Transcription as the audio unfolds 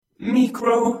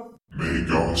Micro.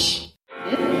 Megos.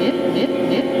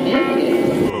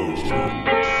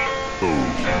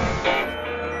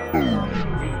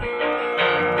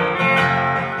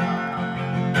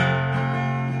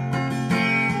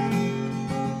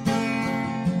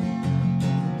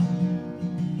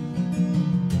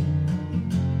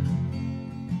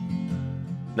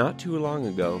 Not too long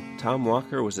ago, Tom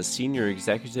Walker was a senior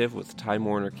executive with Time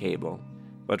Warner Cable.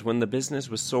 But when the business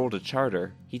was sold to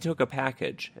Charter, he took a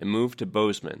package and moved to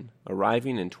Bozeman,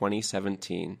 arriving in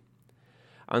 2017.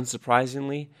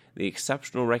 Unsurprisingly, the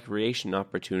exceptional recreation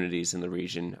opportunities in the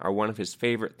region are one of his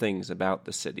favorite things about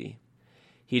the city.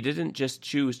 He didn't just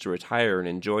choose to retire and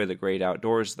enjoy the great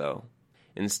outdoors, though.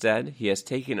 Instead, he has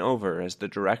taken over as the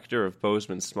director of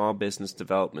Bozeman's Small Business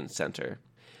Development Center,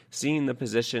 seeing the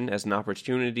position as an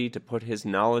opportunity to put his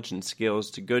knowledge and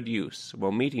skills to good use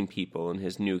while meeting people in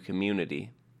his new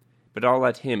community. But I'll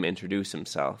let him introduce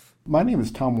himself. My name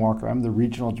is Tom Walker. I'm the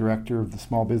regional director of the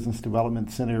Small Business Development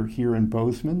Center here in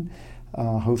Bozeman,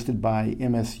 hosted by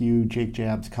MSU Jake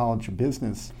Jabs College of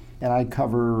Business, and I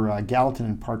cover Gallatin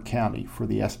and Park County for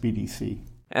the SBDC.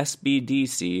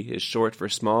 SBDC is short for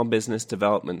Small Business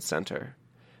Development Center.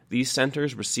 These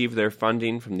centers receive their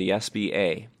funding from the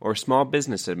SBA, or Small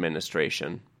Business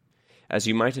Administration. As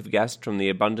you might have guessed from the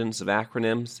abundance of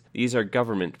acronyms, these are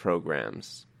government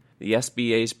programs. The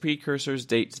SBA's precursors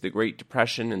date to the Great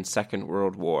Depression and Second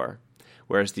World War,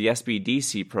 whereas the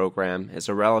SBDC program is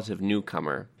a relative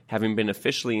newcomer, having been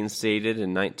officially instated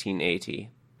in 1980.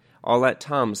 I'll let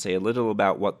Tom say a little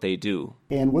about what they do.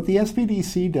 And what the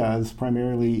SBDC does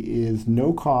primarily is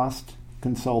no-cost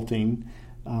consulting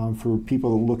for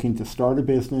people looking to start a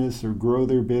business or grow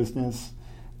their business.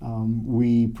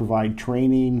 We provide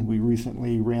training. We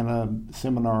recently ran a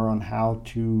seminar on how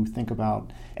to think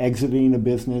about exiting a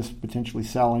business, potentially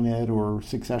selling it, or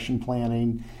succession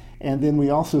planning. And then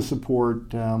we also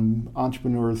support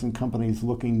entrepreneurs and companies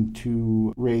looking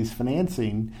to raise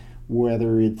financing,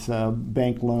 whether it's a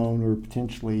bank loan or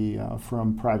potentially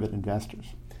from private investors.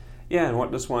 Yeah, and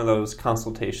what does one of those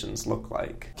consultations look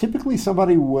like? Typically,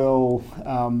 somebody will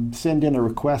send in a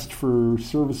request for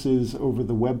services over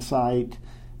the website,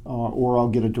 or I'll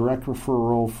get a direct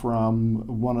referral from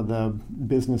one of the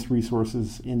business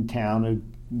resources in town, a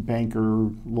banker,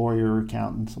 lawyer,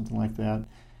 accountant, something like that.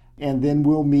 And then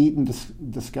we'll meet and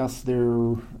discuss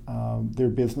their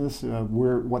business,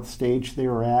 what stage they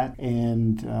are at,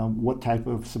 and what type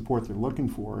of support they're looking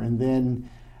for. And then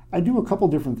I do a couple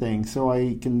different things. So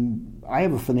I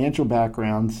have a financial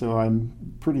background, so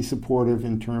I'm pretty supportive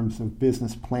in terms of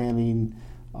business planning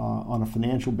on a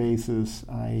financial basis.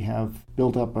 I have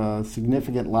built up a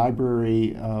significant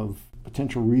library of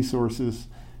potential resources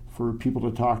for people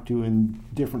to talk to in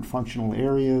different functional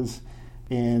areas,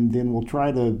 and then we'll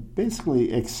try to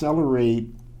basically accelerate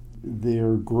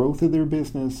their growth of their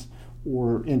business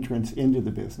or entrance into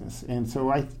the business. And so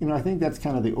I think that's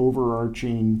kind of the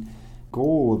overarching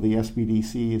goal of the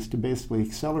SBDC, is to basically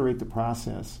accelerate the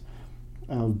process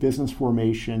of business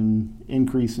formation,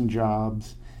 increase in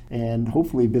jobs, and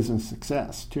hopefully business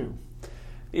success too.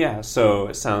 Yeah, so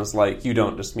it sounds like you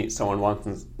don't just meet someone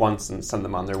once and send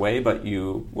them on their way, but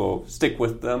you will stick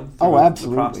with them through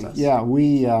absolutely. The process. Yeah,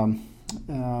 we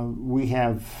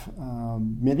have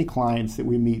many clients that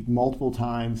we meet multiple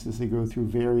times as they go through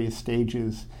various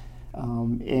stages.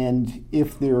 And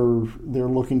if they're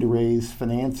looking to raise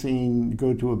financing,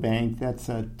 go to a bank, that's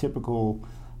a typical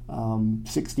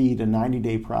 60 to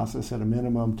 90-day process at a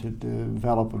minimum to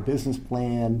develop a business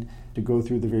plan, to go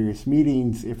through the various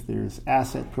meetings. If there's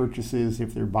asset purchases,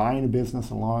 if they're buying a business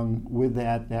along with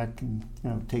that can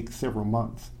take several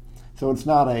months. So it's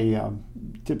not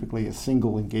typically a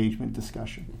single engagement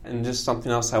discussion. And just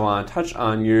something else I want to touch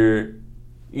on,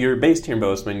 You're based here in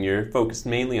Bozeman. You're focused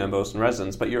mainly on Bozeman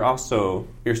residents, but your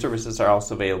services are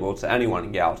also available to anyone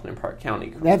in Gallatin and Park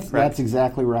County. Correct? That's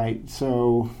exactly right.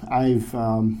 So I've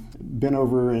been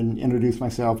over and introduced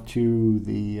myself to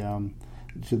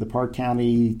the Park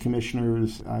County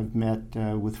commissioners. I've met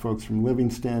with folks from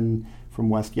Livingston, from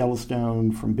West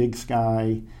Yellowstone, from Big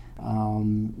Sky.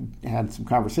 Had some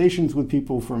conversations with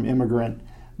people from Immigrant,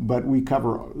 but we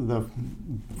cover the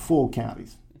full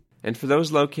counties. And for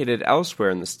those located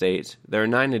elsewhere in the state, there are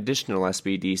 9 additional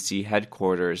SBDC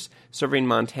headquarters serving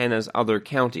Montana's other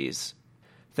counties.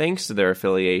 Thanks to their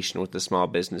affiliation with the Small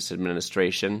Business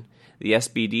Administration, the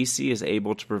SBDC is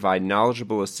able to provide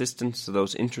knowledgeable assistance to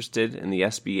those interested in the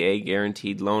SBA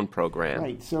Guaranteed Loan Program.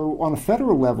 Right. So on a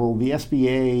federal level, the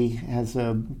SBA has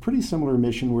a pretty similar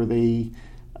mission where they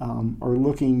are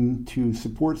looking to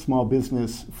support small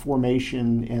business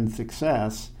formation and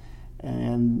success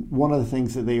And one of the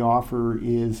things that they offer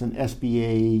is an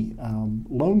SBA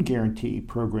loan guarantee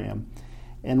program.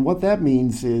 And what that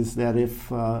means is that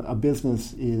if a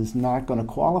business is not going to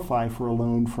qualify for a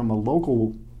loan from a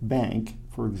local bank,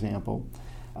 for example,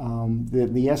 that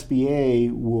the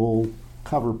SBA will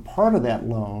cover part of that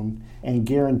loan and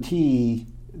guarantee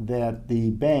that the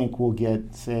bank will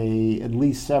get, say, at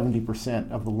least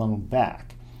 70% of the loan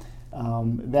back.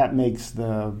 That makes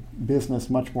the business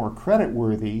much more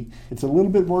creditworthy. It's a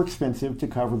little bit more expensive to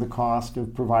cover the cost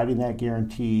of providing that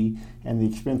guarantee and the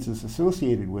expenses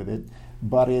associated with it,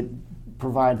 but it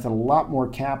provides a lot more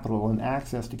capital and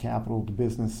access to capital to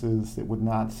businesses that would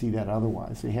not see that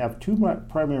otherwise. They have two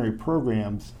primary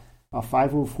programs, a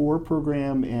 504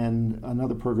 program and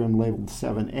another program labeled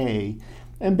 7A.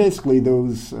 And basically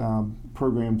those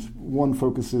programs, one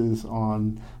focuses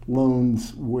on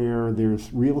loans where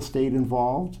there's real estate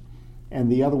involved,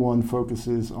 and the other one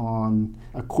focuses on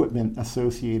equipment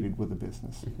associated with the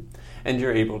business. And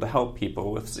you're able to help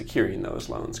people with securing those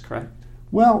loans, correct?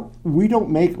 Well, we don't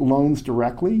make loans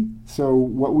directly, so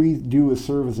what we do is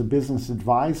serve as a business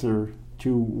advisor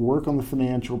to work on the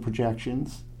financial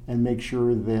projections and make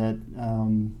sure that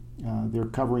they're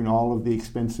covering all of the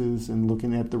expenses and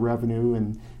looking at the revenue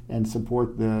and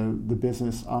support the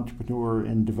business entrepreneur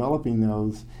in developing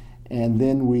those. And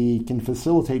then we can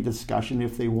facilitate discussion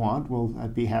if they want. Well,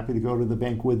 I'd be happy to go to the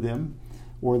bank with them,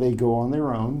 or they go on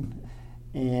their own.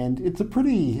 And it's a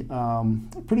pretty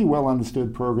well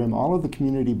understood program. All of the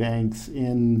community banks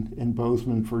in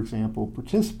Bozeman, for example,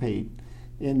 participate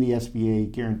in the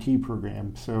SBA guarantee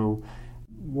program. So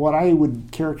what I would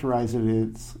characterize it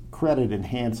as credit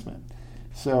enhancement.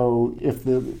 So if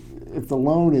the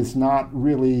loan is not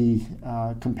really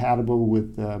compatible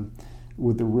with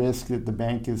the risk that the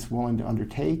bank is willing to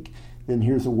undertake, then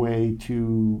here's a way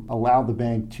to allow the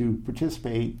bank to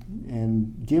participate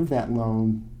and give that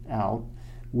loan out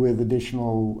with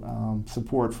additional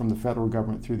support from the federal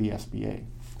government through the SBA.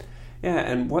 Yeah,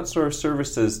 and what sort of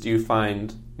services do you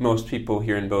find most people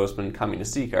here in Bozeman coming to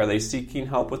seek? Are they seeking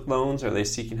help with loans? Are they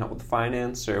seeking help with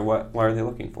finance? Or what are they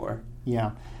looking for?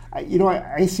 Yeah.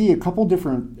 I see a couple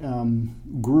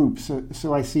different groups.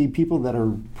 So I see people that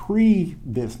are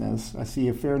pre-business. I see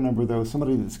a fair number of those.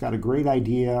 Somebody that's got a great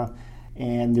idea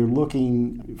and they're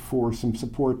looking for some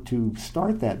support to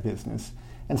start that business.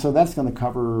 And so that's going to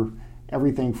cover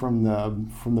everything from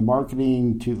the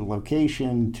marketing to the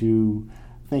location to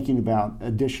thinking about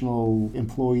additional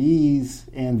employees,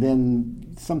 and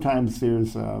then sometimes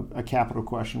there's a capital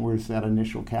question. Where's that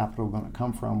initial capital going to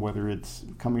come from, whether it's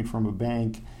coming from a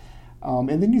bank?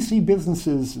 And then you see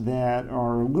businesses that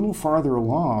are a little farther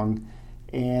along,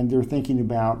 and they're thinking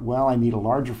about, well, I need a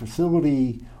larger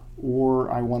facility,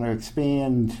 or I want to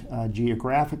expand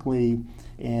geographically,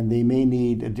 and they may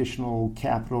need additional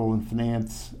capital and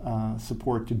finance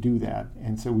support to do that.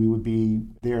 And so we would be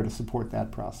there to support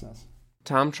that process.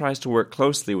 Tom tries to work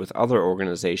closely with other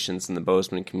organizations in the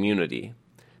Bozeman community.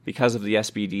 Because of the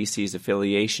SBDC's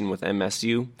affiliation with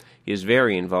MSU, he is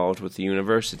very involved with the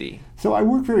university. So I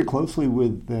work very closely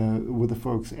with the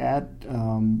folks at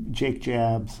Jake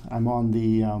Jabs. I'm on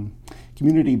the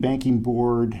community banking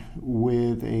board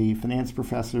with a finance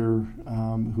professor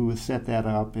who has set that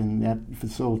up, and that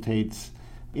facilitates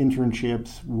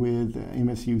internships with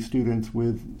MSU students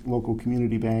with local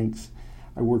community banks.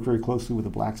 I work very closely with the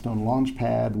Blackstone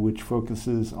Launchpad, which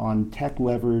focuses on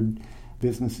tech-levered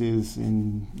businesses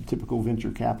in typical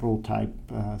venture capital type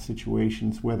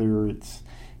situations, whether it's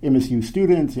MSU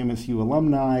students, MSU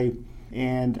alumni,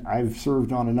 and I've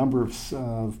served on a number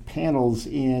of panels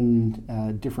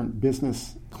in different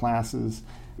business classes,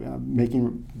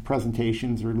 making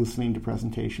presentations or listening to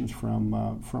presentations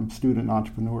from student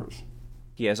entrepreneurs.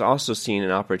 He has also seen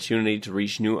an opportunity to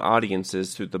reach new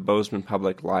audiences through the Bozeman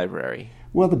Public Library.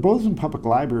 Well, the Bozeman Public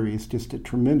Library is just a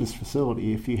tremendous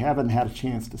facility. If you haven't had a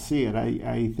chance to see it,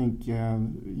 I think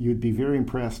you'd be very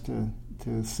impressed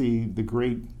to see the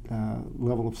great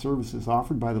level of services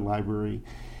offered by the library.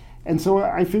 And so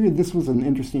I figured this was an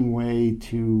interesting way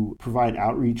to provide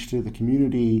outreach to the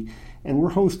community. And we're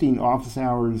hosting office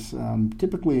hours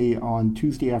typically on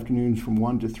Tuesday afternoons from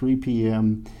 1 to 3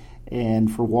 p.m.,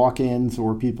 and for walk-ins,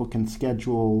 or people can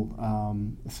schedule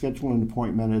an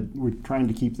appointment. We're trying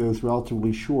to keep those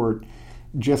relatively short,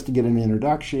 just to get an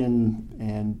introduction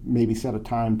and maybe set a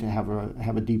time to have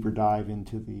a deeper dive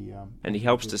into the. And he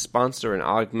helps to sponsor and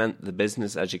augment the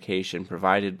business education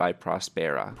provided by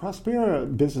Prospera.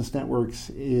 Prospera Business Networks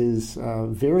is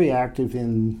very active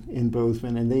in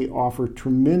Bozeman, and they offer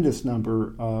tremendous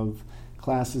number of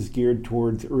classes geared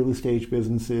towards early stage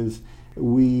businesses.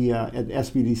 We at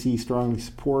SBDC strongly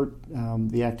support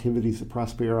the activities of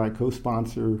Prospera. I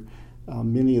co-sponsor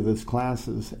many of those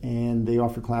classes, and they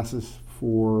offer classes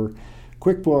for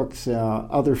QuickBooks,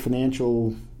 other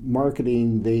financial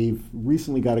marketing. They've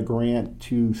recently got a grant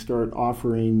to start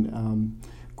offering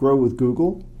Grow with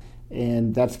Google,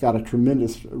 and that's got a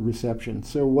tremendous reception.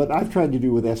 So what I've tried to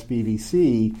do with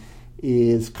SBDC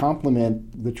is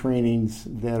complement the trainings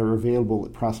that are available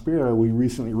at Prospera. We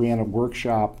recently ran a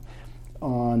workshop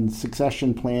on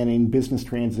succession planning, business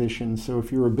transition. So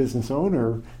if you're a business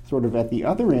owner, sort of at the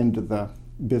other end of the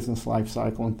business life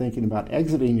cycle and thinking about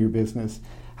exiting your business,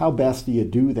 how best do you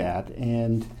do that?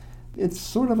 And it's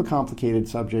sort of a complicated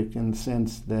subject in the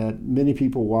sense that many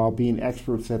people, while being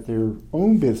experts at their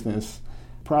own business,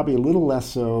 probably a little less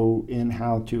so in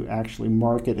how to actually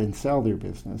market and sell their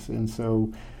business. And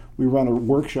so we run a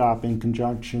workshop in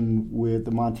conjunction with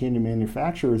the Montana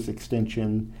Manufacturers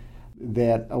Extension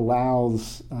that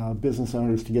allows business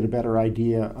owners to get a better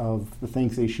idea of the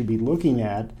things they should be looking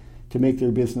at to make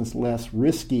their business less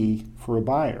risky for a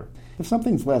buyer. If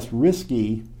something's less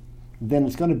risky, then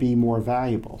it's going to be more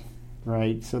valuable,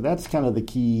 right? So that's kind of the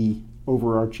key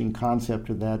overarching concept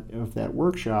of that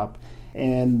workshop.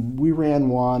 And we ran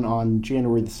one on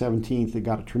January the 17th that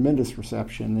got a tremendous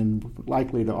reception, and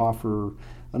likely to offer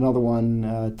another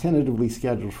one tentatively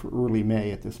scheduled for early May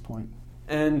at this point.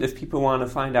 And if people want to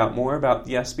find out more about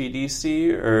the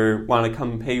SBDC or want to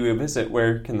come pay you a visit,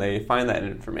 where can they find that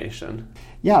information?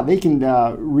 Yeah, they can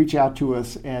reach out to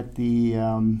us at the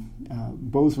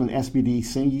Bozeman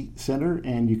SBDC Center,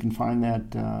 and you can find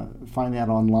that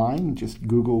online. Just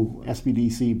Google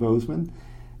SBDC Bozeman.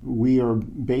 We are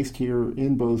based here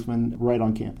in Bozeman, right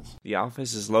on campus. The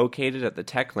office is located at the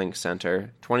TechLink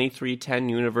Center, 2310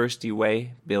 University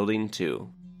Way, Building 2.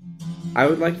 I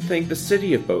would like to thank the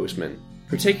City of Bozeman,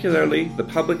 particularly the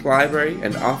Public Library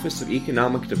and Office of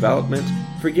Economic Development,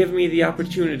 for giving me the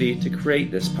opportunity to create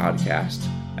this podcast.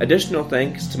 Additional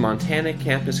thanks to Montana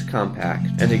Campus Compact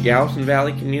and to Gallatin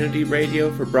Valley Community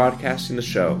Radio for broadcasting the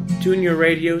show. Tune your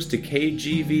radios to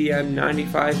KGVM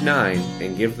 95.9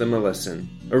 and give them a listen.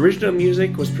 Original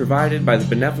music was provided by the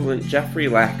benevolent Jeffrey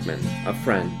Lackman, a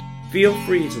friend. Feel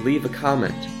free to leave a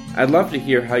comment. I'd love to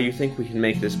hear how you think we can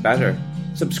make this better.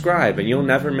 Subscribe and you'll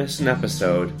never miss an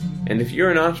episode. And if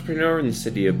you're an entrepreneur in the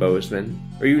city of Bozeman,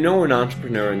 or you know an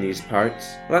entrepreneur in these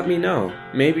parts, let me know.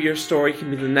 Maybe your story can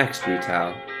be the next we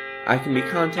tell. I can be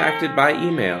contacted by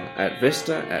email at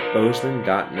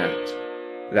vista@bozeman.net.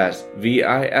 That's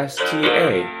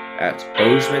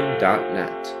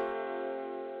VISTA@bozeman.net.